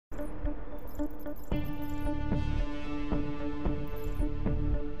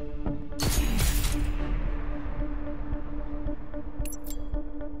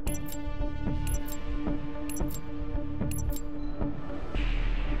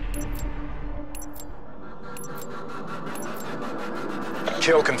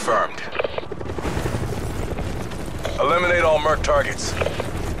Kill confirmed. Eliminate all merc targets.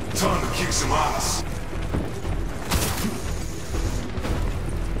 Time to kick some ass.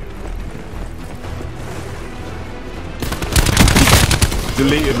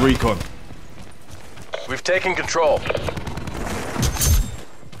 Deleted recon. We've taken control.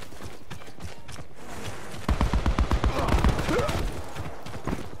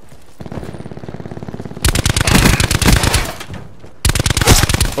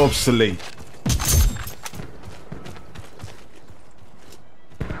 Obsolete.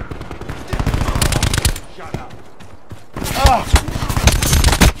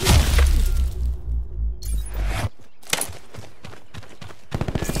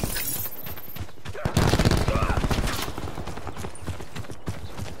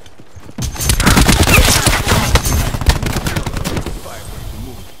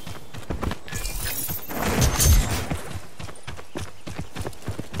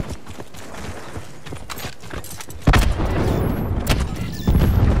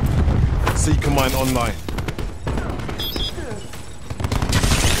 Seeker mine online.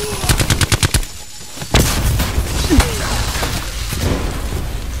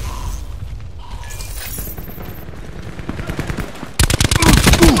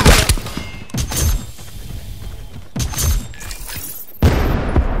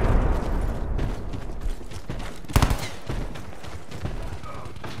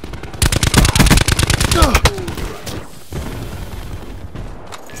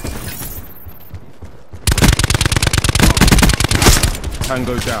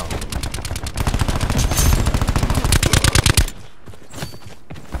 Tango down.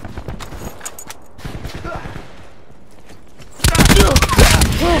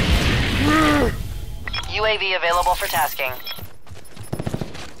 UAV available for tasking.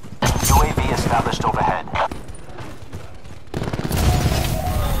 UAV established overhead.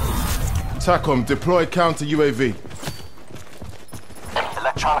 TACOM, deploy counter UAV.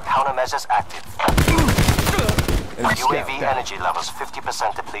 Electronic countermeasures active. UAV energy levels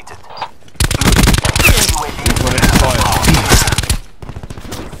 50% depleted. UAV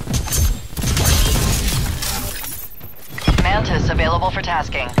Mantis available for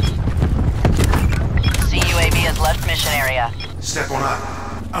tasking. CUAV has left mission area. Step on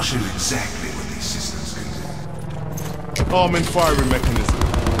up. I'll show you exactly what these systems can do. Arm and firing mechanism.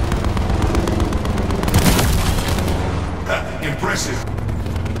 Impressive.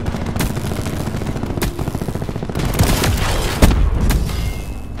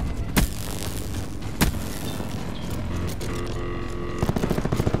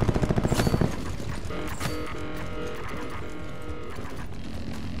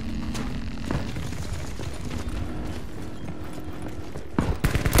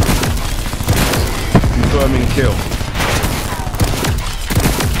 Confirming kill.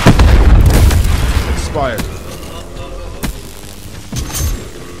 Expired.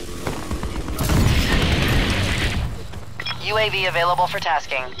 UAV available for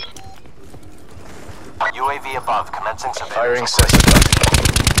tasking. UAV above, commencing surveillance. Firing suspect.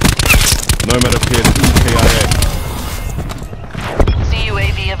 Nomad appeared EKIA.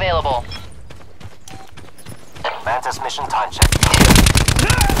 CUAV available. Mantis mission time check.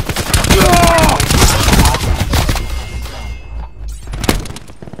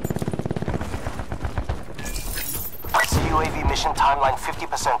 CUAV mission timeline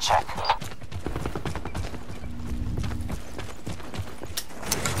 50% check.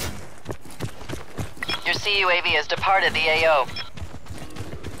 Your CUAV has departed the AO.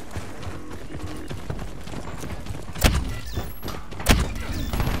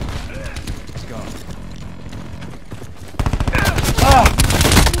 Let's go.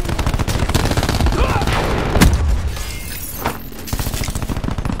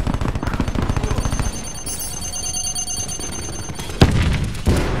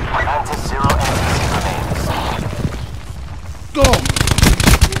 Mantis 0 enemies remains. Go!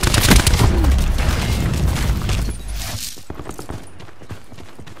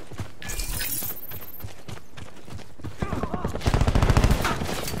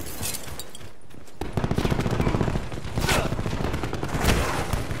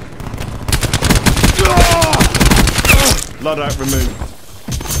 Luddite removed.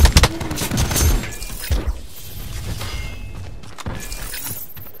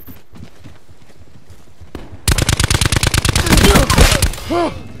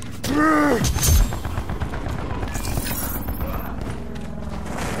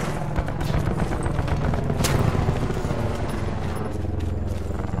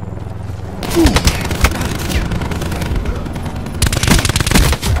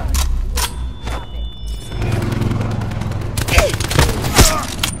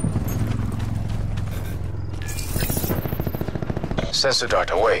 Sensor dart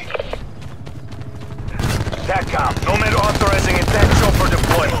away. TACCOM, Nomad authorizing attack chopper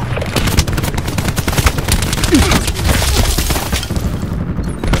deployment.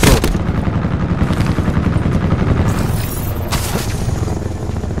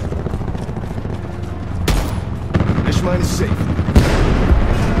 This mine is safe.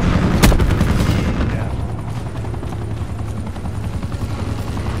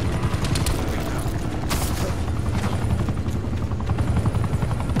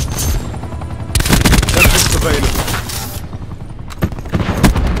 Tempest available.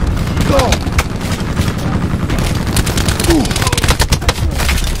 Go!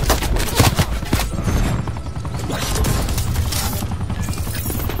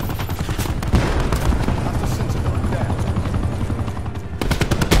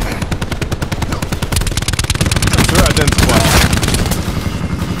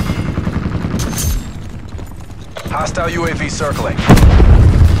 Hostile UAV circling.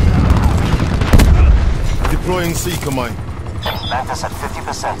 Deploying seeker mine. Mantis at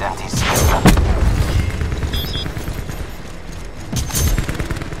 50% NTC.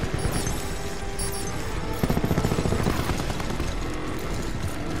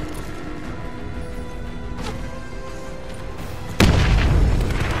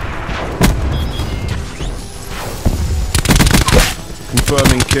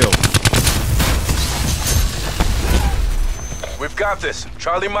 Confirming kill. We've got this.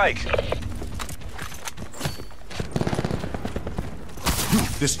 Charlie Mike.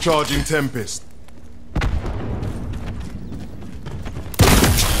 Discharging Tempest.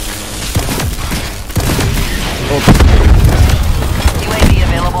 UAV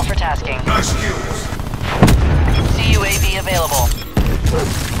available for tasking. Nice kills. CUAV available.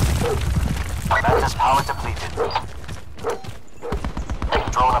 Mantis power depleted.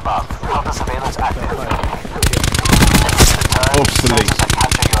 Drone above. Counter surveillance active. Return. Obsolete. Sensors and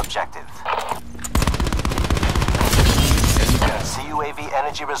capture your objective. CUAV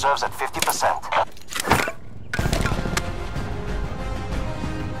energy reserves at 50%.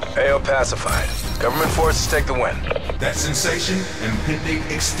 AO pacified. Government forces take the win. That sensation and pending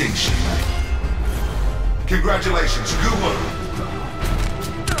extinction. Congratulations, good work.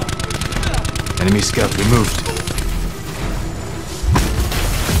 Enemy scout removed.